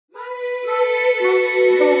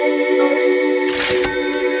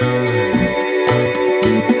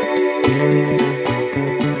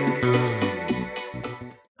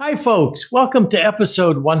folks. Welcome to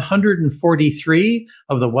episode 143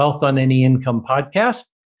 of the Wealth on Any Income podcast.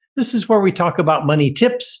 This is where we talk about money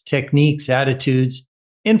tips, techniques, attitudes,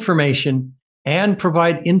 information, and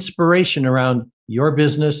provide inspiration around your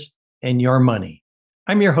business and your money.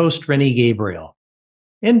 I'm your host, Rennie Gabriel.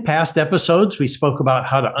 In past episodes, we spoke about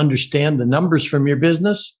how to understand the numbers from your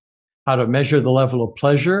business, how to measure the level of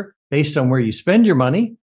pleasure based on where you spend your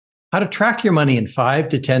money, how to track your money in 5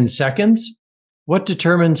 to 10 seconds, what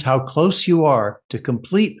determines how close you are to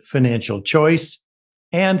complete financial choice,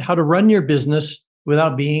 and how to run your business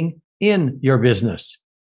without being in your business.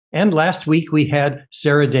 And last week, we had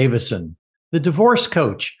Sarah Davison, the divorce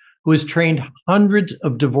coach, who has trained hundreds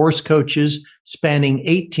of divorce coaches spanning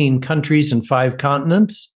 18 countries and 5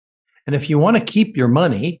 continents. And if you want to keep your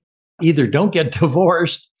money, either don't get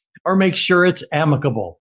divorced or make sure it's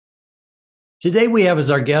amicable. Today, we have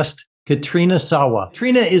as our guest Katrina Sawa.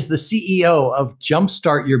 Katrina is the CEO of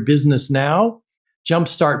Jumpstart Your Business Now,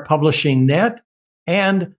 Jumpstart Publishing Net,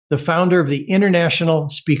 and the founder of the International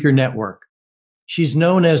Speaker Network. She's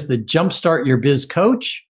known as the Jumpstart Your Biz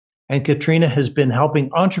Coach, and Katrina has been helping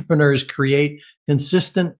entrepreneurs create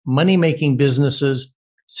consistent money-making businesses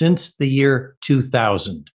since the year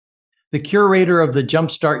 2000. The curator of the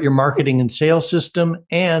Jumpstart Your Marketing and Sales System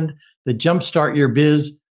and the Jumpstart Your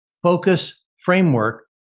Biz Focus Framework,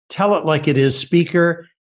 Tell It Like It Is speaker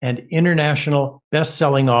and international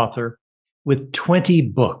best-selling author with 20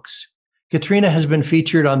 books. Katrina has been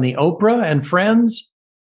featured on the Oprah and Friends,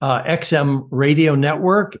 XM Radio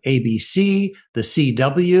Network, ABC, the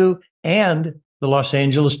CW, and the Los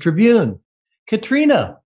Angeles Tribune.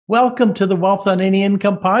 Katrina, welcome to the Wealth on Any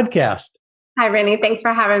Income podcast. Hi, Rennie. Thanks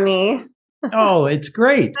for having me. Oh, it's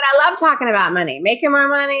great. But I love talking about money, making more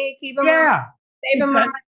money, keeping more money, saving more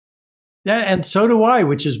money. Yeah, and so do I,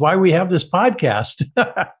 which is why we have this podcast.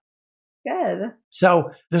 Good.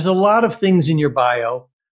 So there's a lot of things in your bio.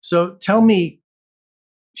 So tell me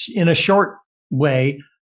in a short way,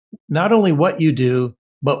 not only what you do,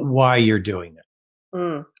 but why you're doing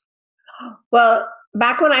it. Well,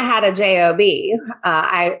 back when I had a job,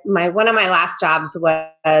 one of my last jobs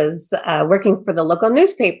was working for the local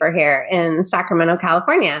newspaper here in Sacramento,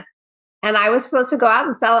 California. And I was supposed to go out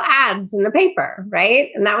and sell ads in the paper, right?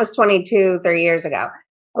 And that was 30 years ago,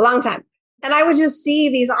 a long time. And I would just see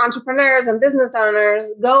these entrepreneurs and business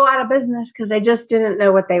owners go out of business because they just didn't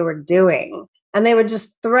know what they were doing. And they would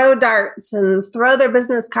just throw darts and throw their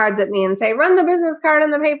business cards at me and say, run the business card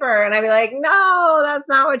in the paper. And I'd be like, no, that's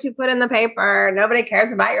not what you put in the paper. Nobody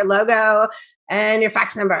cares about your logo and your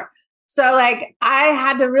fax number. So I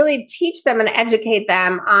had to really teach them and educate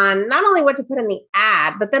them on not only what to put in the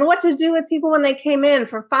ad, but then what to do with people when they came in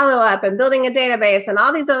for follow-up and building a database and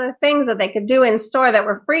all these other things that they could do in store that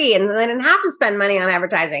were free and they didn't have to spend money on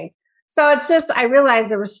advertising. So it's just, I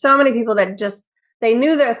realized there were so many people that just, they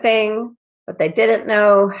knew their thing, but they didn't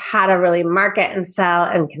know how to really market and sell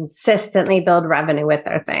and consistently build revenue with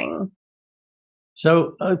their thing.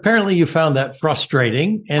 So apparently you found that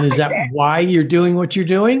frustrating. And is that why you're doing what you're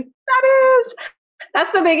doing?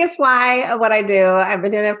 That's the biggest why of what I do. I've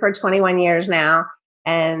been doing it for 21 years now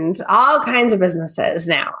and all kinds of businesses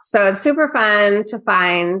now. So it's super fun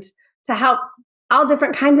to help all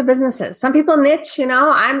different kinds of businesses. Some people niche,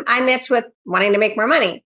 I niche with wanting to make more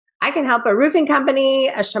money. I can help a roofing company,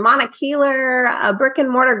 a shamanic healer, a brick and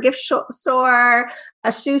mortar gift store,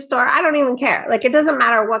 a shoe store. I don't even care. It doesn't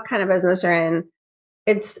matter what kind of business you're in.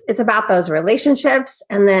 It's about those relationships.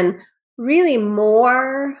 And then really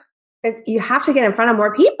you have to get in front of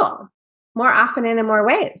more people more often and in more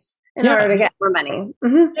ways in order to get more money.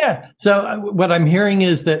 Mm-hmm. Yeah. So what I'm hearing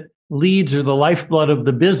is that leads are the lifeblood of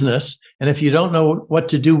the business. And if you don't know what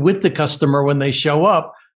to do with the customer when they show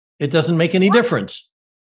up, it doesn't make any difference.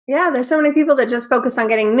 Yeah. There's so many people that just focus on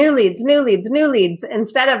getting new leads,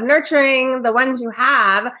 instead of nurturing the ones you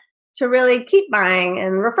have to really keep buying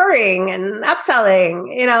and referring and upselling.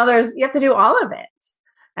 You have to do all of it.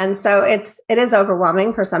 And so it is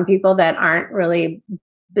overwhelming for some people that aren't really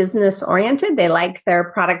business oriented. They like their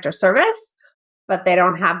product or service, but they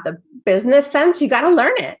don't have the business sense. You got to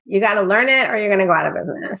learn it. Or you're going to go out of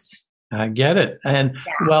business. I get it. And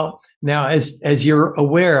well, now as you're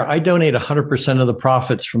aware, I donate 100% of the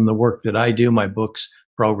profits from the work that I do, my books,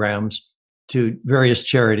 programs, to various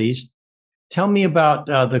charities. Tell me about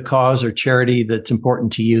the cause or charity that's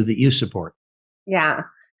important to you that you support. Yeah.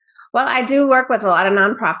 Well, I do work with a lot of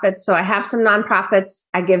nonprofits. So I have some nonprofits.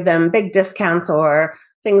 I give them big discounts or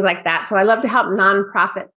things like that. So I love to help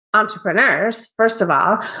nonprofit entrepreneurs, first of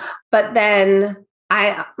all. But then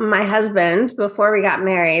My husband, before we got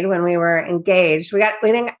married, when we were engaged, we got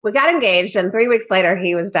engaged, and 3 weeks later,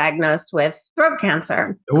 he was diagnosed with throat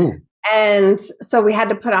cancer. Ooh. And so we had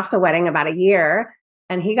to put off the wedding about a year,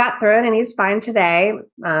 and he got through it, and he's fine today,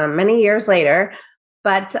 many years later.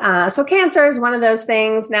 But so cancer is one of those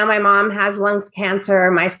things. Now my mom has lung cancer.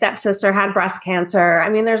 My stepsister had breast cancer. I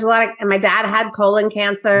mean, there's a lot of, and my dad had colon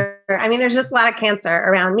cancer. I mean, there's just a lot of cancer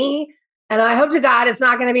around me. And I hope to God it's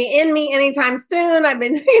not going to be in me anytime soon. I've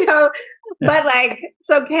been, but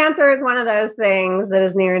so cancer is one of those things that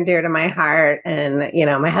is near and dear to my heart. And,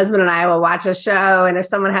 my husband and I will watch a show. And if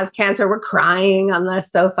someone has cancer, we're crying on the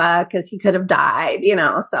sofa because he could have died,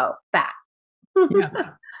 so that.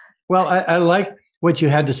 Yeah. Well, I like what you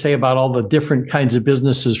had to say about all the different kinds of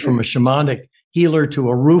businesses, from a shamanic healer to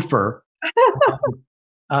a roofer.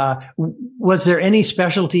 Was there any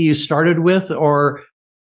specialty you started with, or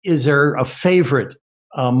is there a favorite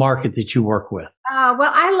market that you work with?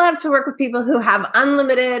 Well, I love to work with people who have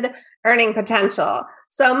unlimited earning potential.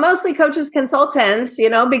 So mostly coaches, consultants,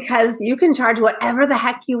 because you can charge whatever the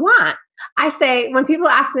heck you want. I say, when people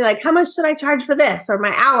ask me how much should I charge for this or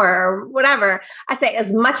my hour or whatever, I say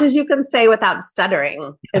as much as you can say without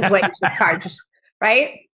stuttering is what you should charge,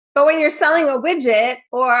 right? But when you're selling a widget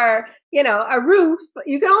or, a roof,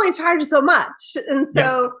 you can only charge so much. And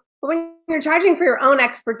so when you're charging for your own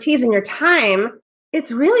expertise and your time,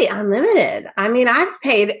 it's really unlimited. I mean, I've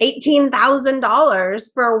paid $18,000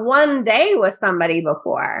 for one day with somebody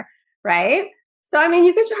before, right? So, I mean,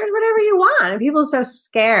 you can charge whatever you want. And people are so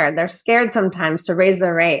scared. They're scared sometimes to raise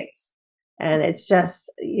their rates. And it's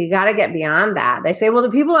just, you got to get beyond that. They say, well,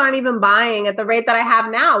 the people aren't even buying at the rate that I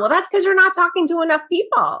have now. Well, that's because you're not talking to enough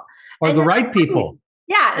people. Or the right people.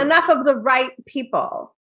 Yeah, enough of the right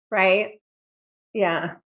people, right?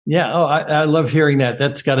 Yeah. Yeah. Oh, I love hearing that.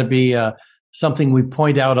 That's got to be something we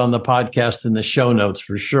point out on the podcast in the show notes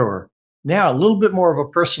for sure. Now, a little bit more of a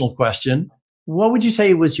personal question. What would you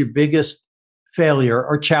say was your biggest failure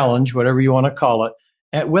or challenge, whatever you want to call it,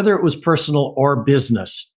 at whether it was personal or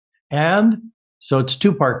business? And so it's a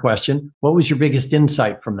two-part question. What was your biggest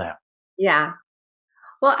insight from that? Yeah.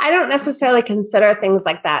 Well, I don't necessarily consider things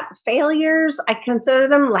like that failures. I consider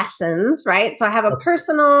them lessons, right? So I have a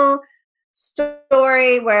personal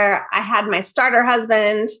story where I had my starter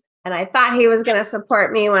husband, and I thought he was going to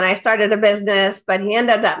support me when I started a business, but he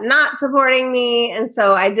ended up not supporting me. And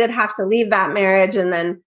so I did have to leave that marriage and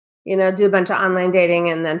then do a bunch of online dating,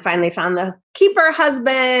 and then finally found the keeper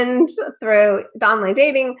husband through online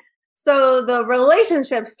dating. So the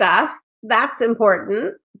relationship stuff, that's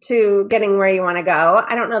important to getting where you want to go.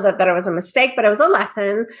 I don't know that it was a mistake, but it was a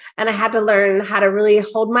lesson. And I had to learn how to really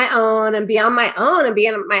hold my own and be on my own and be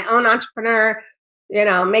my own entrepreneur,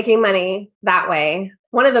 making money that way.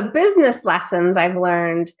 One of the business lessons I've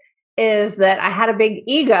learned is that I had a big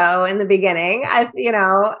ego in the beginning,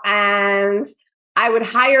 and I would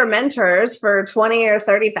hire mentors for $20,000 or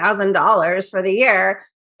 $30,000 for the year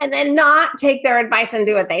and then not take their advice and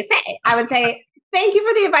do what they say. I would say, thank you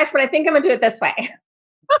for the advice, but I think I'm going to do it this way.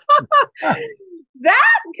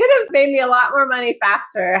 That could have made me a lot more money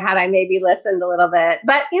faster had I maybe listened a little bit.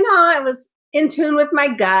 But, I was in tune with my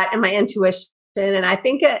gut and my intuition. And I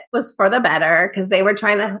think it was for the better because they were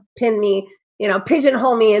trying to pin me,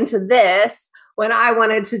 pigeonhole me into this when I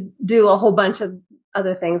wanted to do a whole bunch of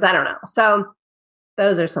other things. I don't know. So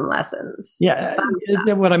those are some lessons. Yeah.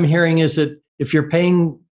 What I'm hearing is that if you're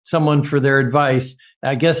paying someone for their advice,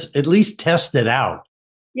 I guess at least test it out.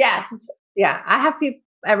 Yes. Yeah. I have people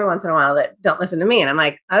every once in a while that don't listen to me. And I'm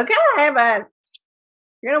like, okay, but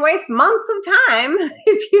you're going to waste months of time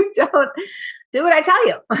if you don't do what I tell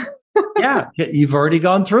you. Yeah. You've already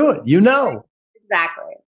gone through it.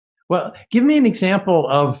 Exactly. Well, give me an example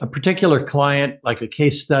of a particular client, like a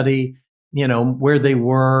case study, where they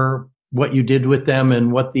were, what you did with them,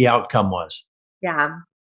 and what the outcome was. Yeah.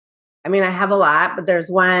 I mean, I have a lot, but there's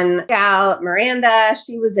one gal, Miranda.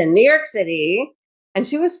 She was in New York City and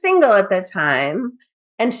she was single at the time.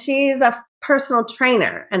 And she's a personal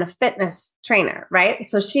trainer and a fitness trainer, right?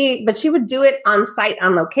 But she would do it on site,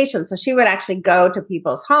 on location. So she would actually go to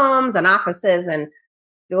people's homes and offices and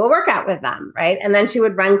do a workout with them, right? And then she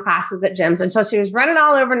would run classes at gyms. And so she was running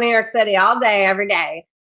all over New York City all day, every day,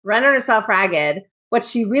 running herself ragged. What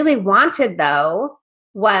she really wanted, though,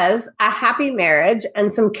 was a happy marriage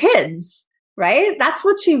and some kids, right? That's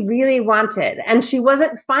what she really wanted. And she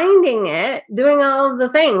wasn't finding it doing all of the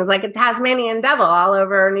things like a Tasmanian devil all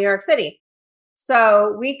over New York City.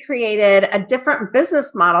 So we created a different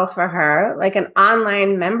business model for her, like an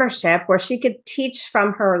online membership where she could teach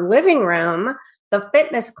from her living room the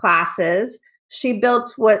fitness classes. She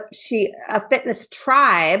built a fitness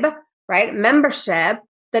tribe, right? Membership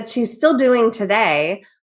that she's still doing today.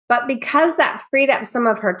 But because that freed up some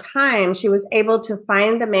of her time, she was able to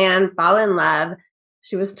find a man, fall in love.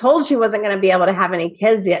 She was told she wasn't going to be able to have any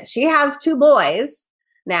kids yet. She has 2 boys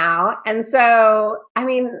now. And so, I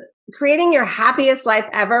mean, creating your happiest life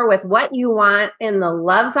ever with what you want in the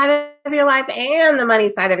love side of your life and the money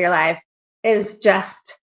side of your life is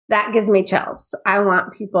just, that gives me chills. I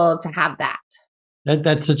want people to have that.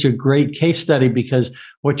 That's such a great case study, because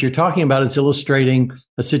what you're talking about is illustrating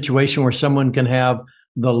a situation where someone can have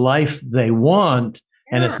the life they want,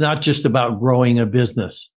 and it's not just about growing a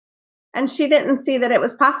business. And she didn't see that it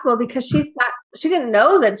was possible because she didn't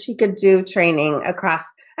know that she could do training across.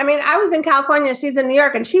 I mean, I was in California, she's in New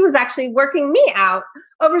York, and she was actually working me out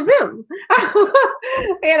over Zoom,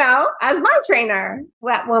 as my trainer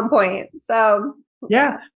at one point. So,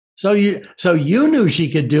 yeah. So you knew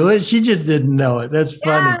she could do it. She just didn't know it. That's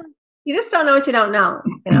funny. You just don't know what you don't know,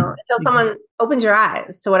 until someone opens your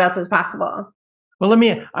eyes to what else is possible. Well,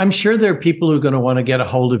 I'm sure there are people who are going to want to get a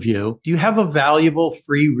hold of you. Do you have a valuable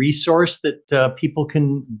free resource that people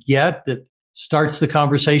can get that starts the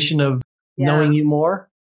conversation of knowing you more?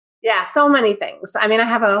 Yeah, so many things. I mean, I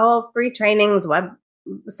have a whole free trainings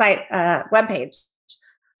webpage.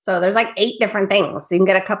 So there's like 8 different things. So you can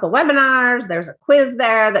get a couple webinars. There's a quiz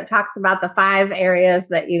there that talks about the 5 areas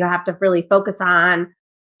that you have to really focus on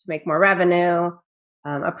to make more revenue.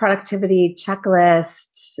 A productivity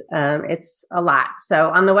checklist. It's a lot. So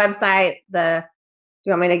on the website, do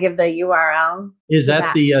you want me to give the URL? Is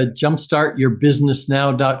that the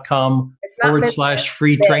jumpstartyourbusinessnow.com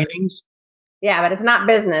 /free trainings? Yeah, but it's not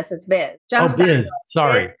business, it's biz. Biz.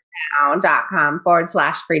 Sorry. Now.com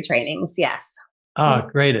 /free trainings. Yes.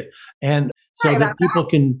 Great. And so that people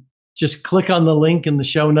can just click on the link in the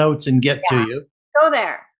show notes and get to you. Go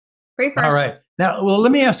there. Free first. All right. Now,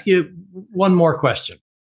 let me ask you one more question.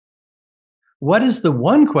 What is the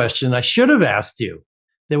one question I should have asked you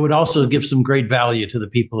that would also give some great value to the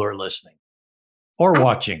people who are listening or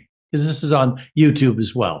watching? Because this is on YouTube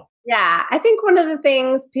as well. Yeah, I think one of the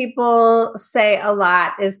things people say a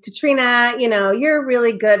lot is, Katrina, you're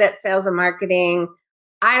really good at sales and marketing.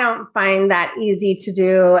 I don't find that easy to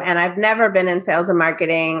do. And I've never been in sales and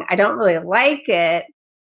marketing. I don't really like it.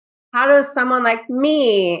 How does someone like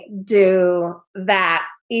me do that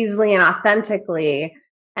easily and authentically?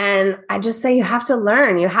 And I just say, you have to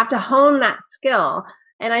learn. You have to hone that skill.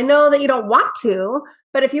 And I know that you don't want to,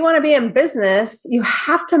 but if you want to be in business, you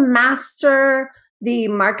have to master the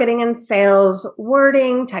marketing and sales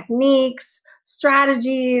wording, techniques,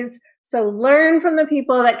 strategies. So learn from the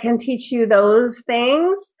people that can teach you those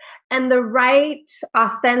things, and the right,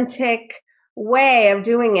 authentic way of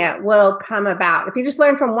doing it will come about. If you just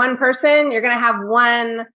learn from one person, you're going to have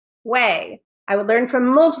one way. I would learn from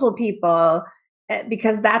multiple people,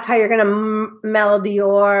 because that's how you're going to meld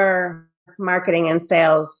your marketing and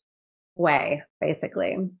sales way,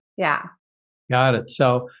 basically. Yeah. Got it.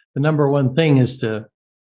 So the number one thing is to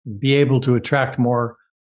be able to attract more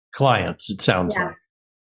clients, it sounds like.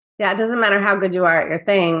 Yeah, it doesn't matter how good you are at your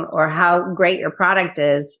thing or how great your product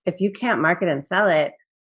is. If you can't market and sell it,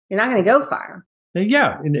 you're not going to go far.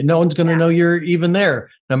 Yeah. No one's going to know you're even there,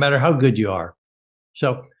 no matter how good you are.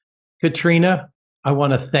 So, Katrina, I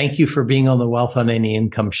want to thank you for being on the Wealth on Any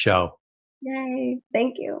Income show. Yay.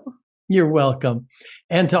 Thank you. You're welcome.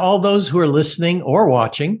 And to all those who are listening or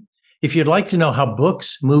watching, if you'd like to know how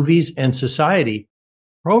books, movies, and society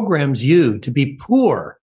programs you to be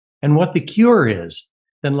poor and what the cure is,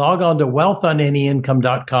 then log on to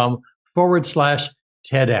wealthonanyincome.com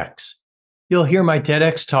 /TEDx. You'll hear my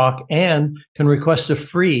TEDx talk and can request a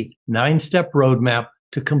free 9-step roadmap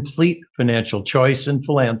to complete financial choice and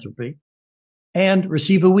philanthropy, and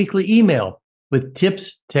receive a weekly email with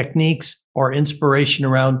tips, techniques, or inspiration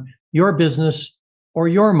around your business or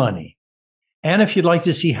your money. And if you'd like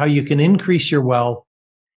to see how you can increase your wealth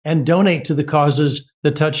and donate to the causes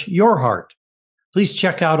that touch your heart, please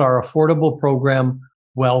check out our affordable program,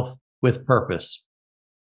 Wealth with Purpose.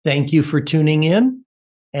 Thank you for tuning in.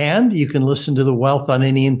 And you can listen to the Wealth on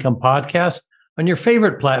Any Income podcast on your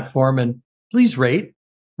favorite platform. And please rate,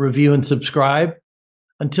 review, and subscribe.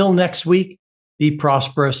 Until next week, be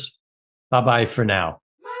prosperous. Bye-bye for now.